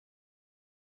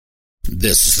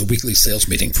This is the weekly sales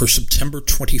meeting for September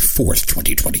 24th,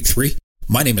 2023.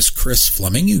 My name is Chris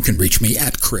Fleming. You can reach me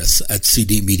at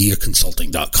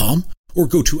chris@cdmediaconsulting.com or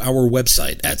go to our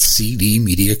website at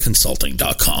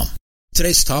cdmediaconsulting.com.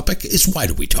 Today's topic is why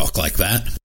do we talk like that?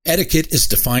 Etiquette is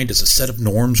defined as a set of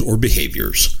norms or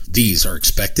behaviors. These are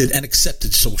expected and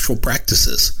accepted social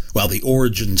practices. While the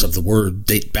origins of the word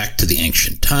date back to the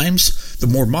ancient times, the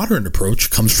more modern approach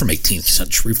comes from 18th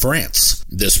century France.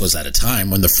 This was at a time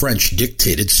when the French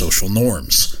dictated social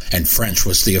norms, and French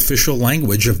was the official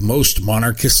language of most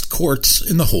monarchist courts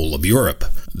in the whole of Europe.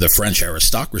 The French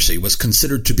aristocracy was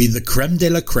considered to be the crème de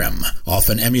la crème,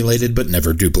 often emulated but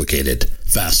never duplicated.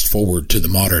 Fast forward to the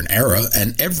modern era,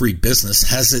 and every business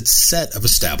has its set of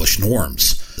established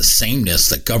norms. The sameness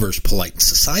that governs polite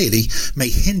society may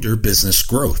hinder business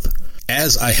growth.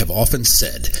 As I have often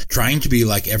said, trying to be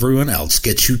like everyone else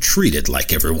gets you treated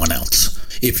like everyone else.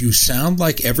 If you sound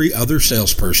like every other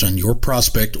salesperson your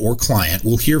prospect or client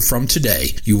will hear from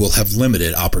today, you will have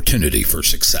limited opportunity for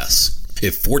success.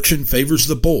 If fortune favors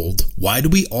the bold, why do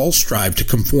we all strive to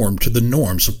conform to the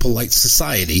norms of polite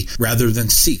society rather than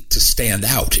seek to stand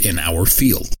out in our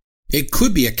field? It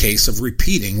could be a case of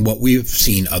repeating what we have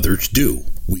seen others do.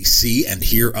 We see and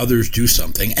hear others do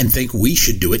something and think we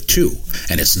should do it too.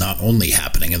 And it's not only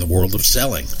happening in the world of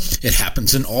selling. It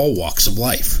happens in all walks of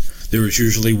life. There is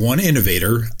usually one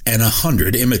innovator and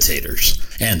 100 imitators.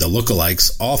 And the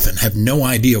lookalikes often have no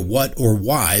idea what or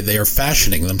why they are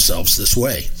fashioning themselves this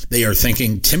way. They are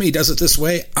thinking, Timmy does it this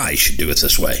way, I should do it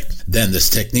this way. Then this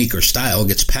technique or style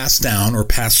gets passed down or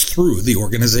passed through the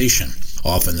organization.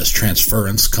 Often this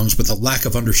transference comes with a lack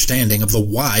of understanding of the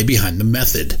why behind the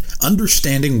method.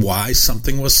 Understanding why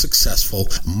something was successful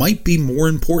might be more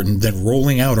important than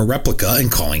rolling out a replica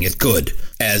and calling it good.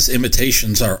 As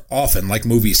imitations are often like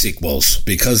movie sequels.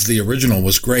 Because the original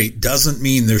was great doesn't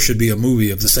mean there should be a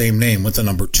movie of the same name with a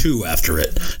number 2 after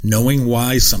it. Knowing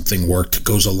why something worked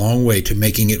goes a long way to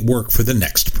making it work for the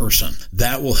next person.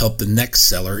 That will help the next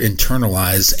seller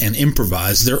internalize and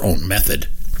improvise their own method.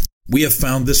 We have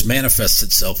found this manifests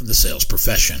itself in the sales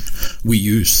profession. We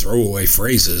use throwaway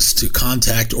phrases to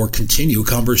contact or continue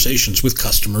conversations with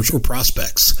customers or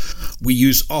prospects. We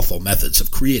use awful methods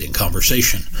of creating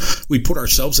conversation. We put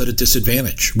ourselves at a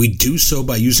disadvantage. We do so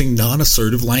by using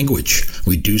non-assertive language.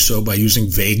 We do so by using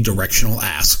vague directional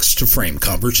asks to frame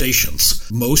conversations.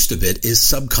 Most of it is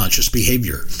subconscious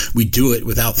behavior. We do it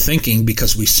without thinking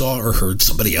because we saw or heard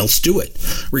somebody else do it.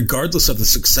 Regardless of the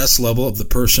success level of the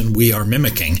person we are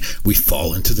mimicking, we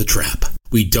fall into the trap.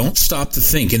 We don't stop to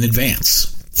think in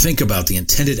advance. Think about the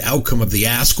intended outcome of the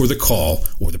ask or the call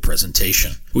or the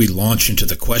presentation. We launch into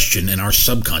the question in our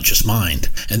subconscious mind,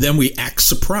 and then we act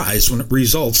surprised when it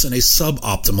results in a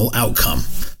suboptimal outcome.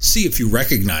 See if you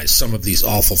recognize some of these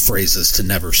awful phrases to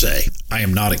never say. I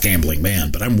am not a gambling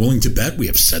man, but I'm willing to bet we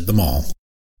have said them all.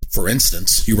 For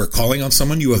instance, you are calling on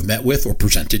someone you have met with or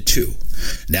presented to.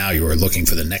 Now you are looking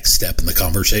for the next step in the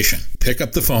conversation. Pick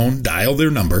up the phone, dial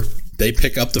their number. They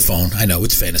pick up the phone. I know,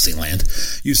 it's Fantasyland.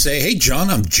 You say, hey, John,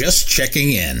 I'm just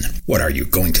checking in. What, are you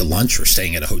going to lunch or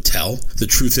staying at a hotel? The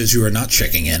truth is you are not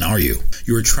checking in, are you?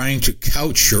 You are trying to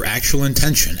couch your actual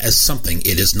intention as something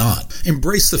it is not.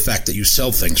 Embrace the fact that you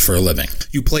sell things for a living.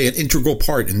 You play an integral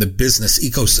part in the business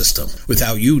ecosystem.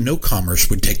 Without you, no commerce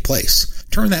would take place.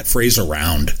 Turn that phrase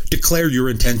around. Declare your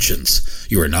intentions.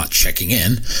 You are not checking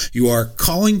in. You are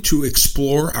calling to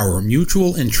explore our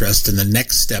mutual interest in the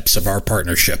next steps of our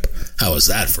partnership. How is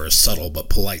that for a subtle but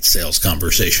polite sales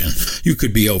conversation? You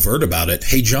could be overt about it.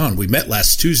 Hey, John, we met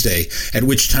last Tuesday, at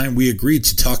which time we agreed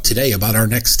to talk today about our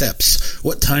next steps.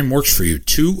 What time works for you,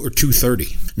 2 or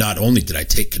 2:30? Not only did I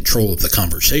take control of the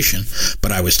conversation,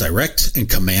 but I was direct and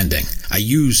commanding. I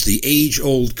used the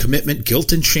age-old commitment,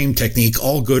 guilt, and shame technique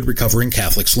all good recovering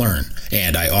Catholics learn,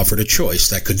 and I offered a choice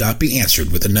that could not be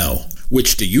answered with a no.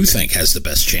 Which do you think has the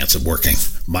best chance of working?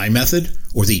 My method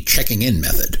or the checking in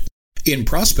method? In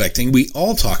prospecting, we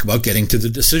all talk about getting to the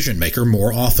decision maker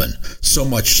more often, so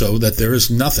much so that there is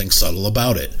nothing subtle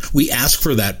about it. We ask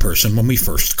for that person when we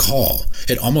first call.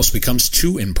 It almost becomes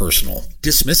too impersonal,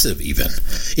 dismissive even.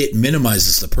 It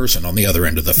minimizes the person on the other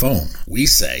end of the phone. We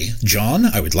say, John,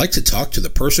 I would like to talk to the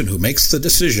person who makes the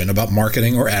decision about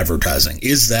marketing or advertising.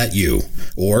 Is that you?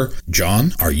 Or,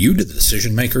 John, are you the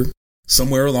decision maker?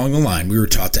 Somewhere along the line, we were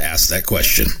taught to ask that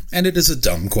question, and it is a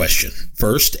dumb question.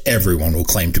 First, everyone will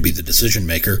claim to be the decision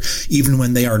maker, even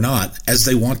when they are not, as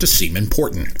they want to seem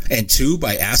important. And two,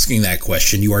 by asking that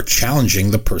question, you are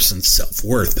challenging the person's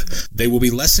self-worth. They will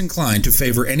be less inclined to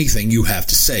favor anything you have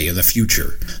to say in the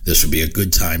future. This would be a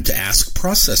good time to ask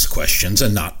process questions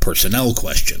and not personnel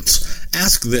questions.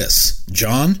 Ask this,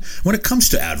 John, when it comes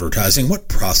to advertising, what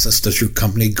process does your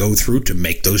company go through to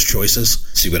make those choices?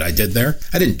 See what I did there?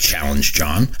 I didn't challenge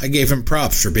John. I gave him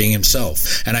props for being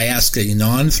himself, and I asked a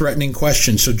non-threatening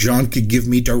question so John could give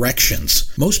me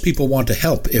directions. Most people want to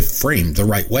help if framed the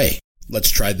right way. Let's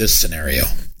try this scenario.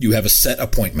 You have a set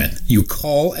appointment. You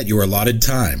call at your allotted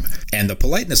time, and the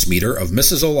politeness meter of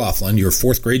Mrs. O'Laughlin, your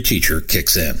 4th grade teacher,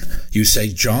 kicks in. You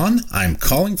say, John, I'm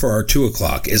calling for our 2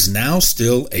 o'clock. Is now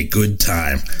still a good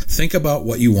time? Think about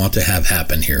what you want to have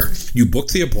happen here. You book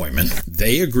the appointment.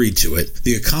 They agreed to it.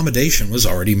 The accommodation was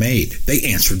already made. They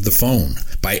answered the phone.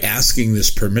 By asking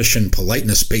this permission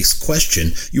politeness-based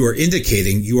question, you are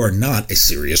indicating you are not a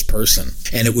serious person,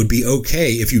 and it would be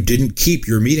okay if you didn't keep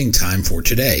your meeting time for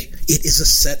today. It is a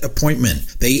set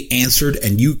appointment. They answered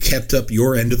and you kept up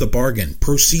your end of the bargain.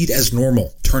 Proceed as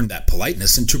normal. Turn that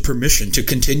politeness into permission to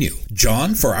continue.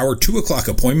 John, for our 2 o'clock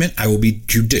appointment, I will be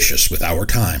judicious with our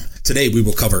time. Today we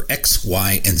will cover X,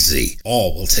 Y, and Z.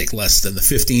 All will take less than the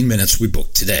 15 minutes we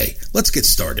booked today. Let's get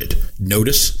started.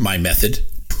 Notice my method.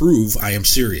 Prove I am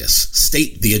serious.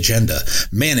 State the agenda.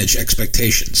 Manage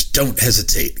expectations. Don't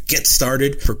hesitate. Get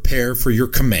started. Prepare for your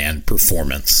command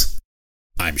performance.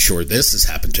 I'm sure this has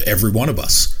happened to every one of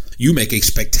us. You make a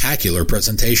spectacular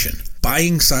presentation.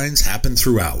 Buying signs happen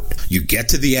throughout. You get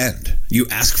to the end. You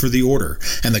ask for the order,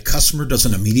 and the customer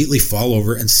doesn't immediately fall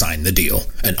over and sign the deal.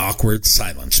 An awkward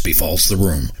silence befalls the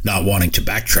room. Not wanting to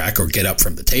backtrack or get up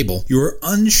from the table, you are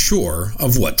unsure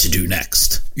of what to do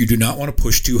next. You do not want to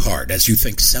push too hard, as you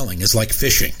think selling is like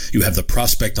fishing. You have the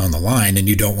prospect on the line, and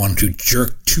you don't want to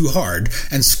jerk too hard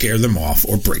and scare them off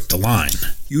or break the line.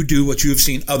 You do what you have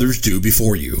seen others do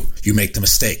before you. You make the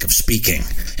mistake of speaking.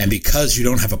 And because you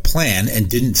don't have a plan and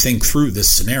didn't think through this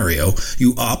scenario,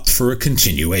 you opt for a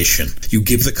continuation. You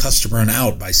give the customer an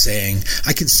out by saying,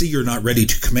 I can see you're not ready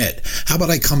to commit. How about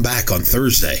I come back on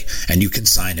Thursday and you can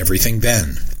sign everything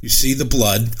then? You see the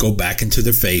blood go back into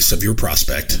the face of your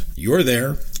prospect. You're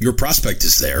there. Your prospect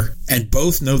is there. And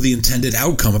both know the intended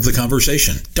outcome of the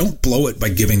conversation. Don't blow it by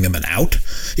giving them an out.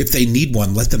 If they need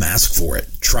one, let them ask for it.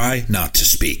 Try not to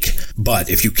speak. But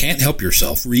if you can't help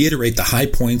yourself, reiterate the high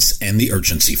points and the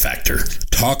urgency factor.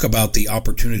 Talk about the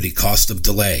opportunity cost of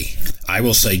delay. I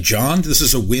will say, John, this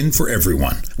is a win for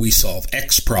everyone. We solve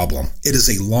X problem. It is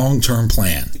a long-term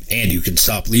plan. And you can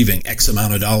stop leaving X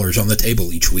amount of dollars on the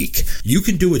table each week. You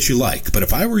can do what you like, but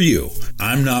if I were you,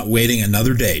 I'm not waiting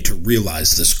another day to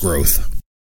realize this growth.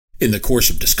 In the course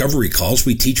of discovery calls,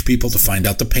 we teach people to find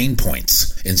out the pain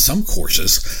points. In some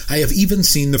courses, I have even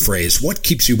seen the phrase, what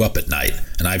keeps you up at night?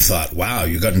 And I've thought, wow,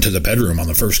 you got into the bedroom on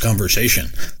the first conversation.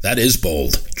 That is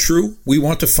bold. True, we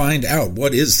want to find out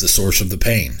what is the source of the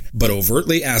pain. But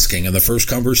overtly asking in the first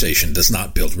conversation does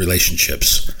not build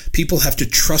relationships. People have to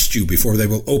trust you before they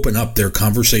will open up their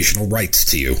conversational rights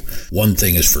to you. One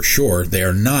thing is for sure, they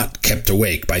are not kept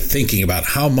awake by thinking about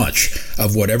how much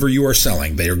of whatever you are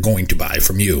selling they are going to buy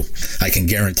from you. I can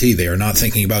guarantee they are not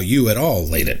thinking about you at all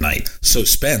late at night. So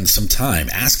spend some time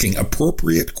asking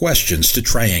appropriate questions to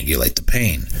triangulate the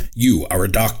pain. You are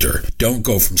a doctor. Don't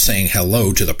go from saying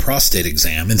hello to the prostate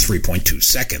exam in 3.2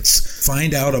 seconds.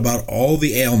 Find out about all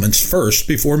the ailments first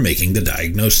before making the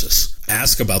diagnosis.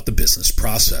 Ask about the business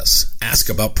process. Ask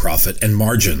about profit and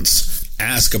margins.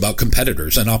 Ask about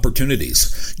competitors and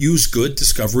opportunities. Use good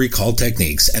discovery call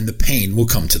techniques and the pain will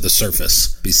come to the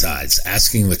surface. Besides,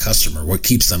 asking the customer what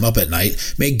keeps them up at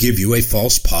night may give you a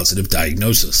false positive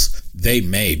diagnosis. They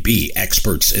may be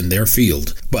experts in their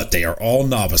field, but they are all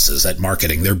novices at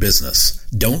marketing their business.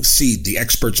 Don't cede the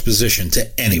expert's position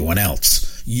to anyone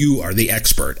else. You are the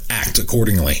expert. Act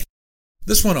accordingly.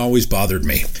 This one always bothered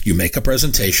me. You make a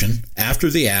presentation.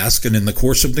 After the ask and in the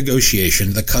course of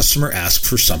negotiation, the customer asks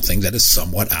for something that is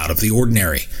somewhat out of the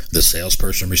ordinary. The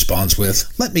salesperson responds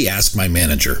with, let me ask my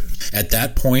manager. At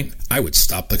that point, I would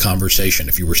stop the conversation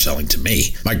if you were selling to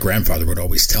me. My grandfather would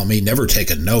always tell me, never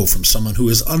take a no from someone who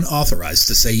is unauthorized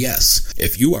to say yes.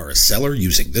 If you are a seller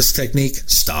using this technique,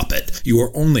 stop it. You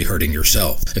are only hurting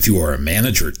yourself. If you are a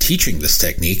manager teaching this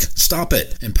technique, stop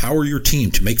it. Empower your team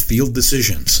to make field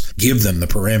decisions. Give them the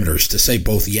parameters to say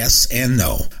both yes and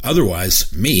no.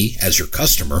 Otherwise, me, as your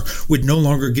customer, would no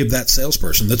longer give that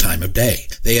salesperson the time of day.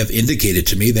 They have indicated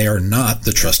to me they are not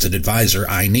the trusted advisor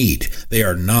I need. They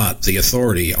are not the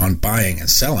authority on buying and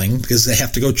selling because they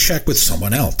have to go check with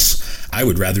someone else. I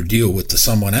would rather deal with the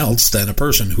someone else than a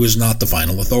person who is not the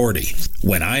final authority.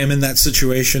 When I am in that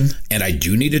situation and I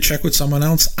do need to check with someone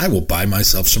else, I will buy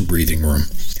myself some breathing room.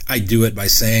 I do it by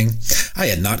saying, I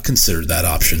had not considered that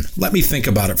option. Let me think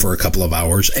about it for a couple of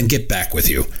hours and get back with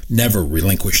you. Never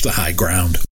relinquish the high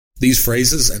ground. These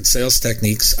phrases and sales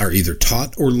techniques are either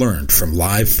taught or learned from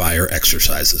live fire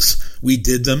exercises. We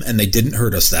did them and they didn't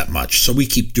hurt us that much, so we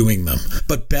keep doing them.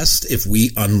 But best if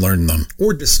we unlearn them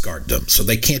or discard them so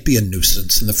they can't be a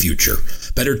nuisance in the future.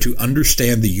 Better to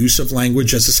understand the use of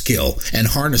language as a skill and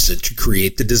harness it to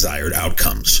create the desired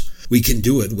outcomes. We can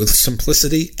do it with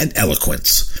simplicity and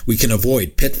eloquence. We can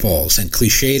avoid pitfalls and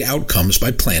cliched outcomes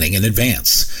by planning in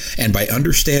advance, and by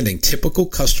understanding typical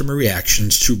customer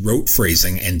reactions to rote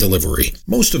phrasing and delivery.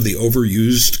 Most of the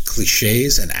overused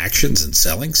cliches and actions in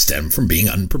selling stem from being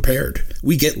unprepared.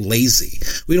 We get lazy.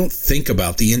 We don't think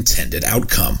about the intended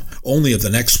outcome, only of the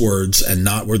next words and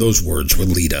not where those words would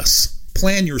lead us.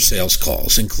 Plan your sales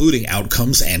calls, including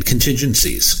outcomes and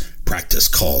contingencies. Practice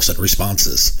calls and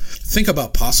responses. Think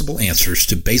about possible answers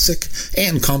to basic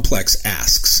and complex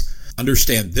asks.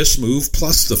 Understand this move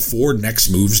plus the 4 next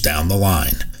moves down the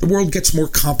line. The world gets more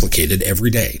complicated every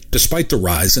day, despite the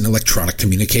rise in electronic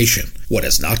communication. What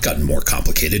has not gotten more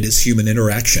complicated is human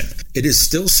interaction. It is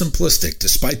still simplistic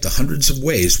despite the hundreds of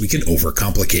ways we can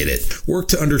overcomplicate it. Work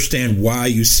to understand why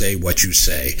you say what you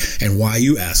say, and why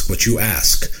you ask what you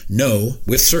ask. Know,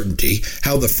 with certainty,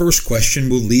 how the first question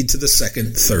will lead to the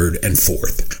second, third, and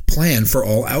fourth. Plan for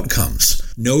all outcomes.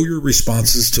 Know your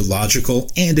responses to logical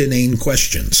and inane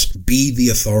questions. Be the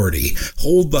authority.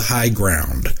 Hold the high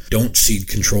ground. Don't cede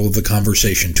control of the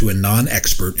conversation to a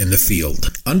non-expert in the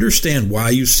field. Understand why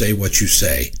you say what you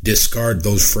say. Discard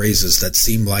those phrases that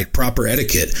seem like proper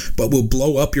etiquette, but will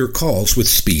blow up your calls with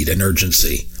speed and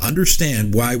urgency.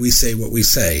 Understand why we say what we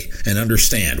say, and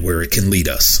understand where it can lead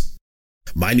us.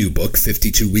 My new book,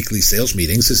 52 Weekly Sales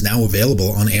Meetings, is now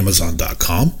available on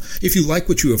Amazon.com. If you like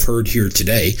what you have heard here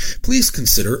today, please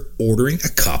consider ordering a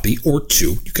copy or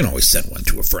 2. You can always send one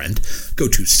to a friend. Go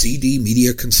to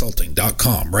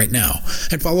cdmediaconsulting.com right now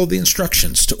and follow the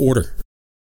instructions to order.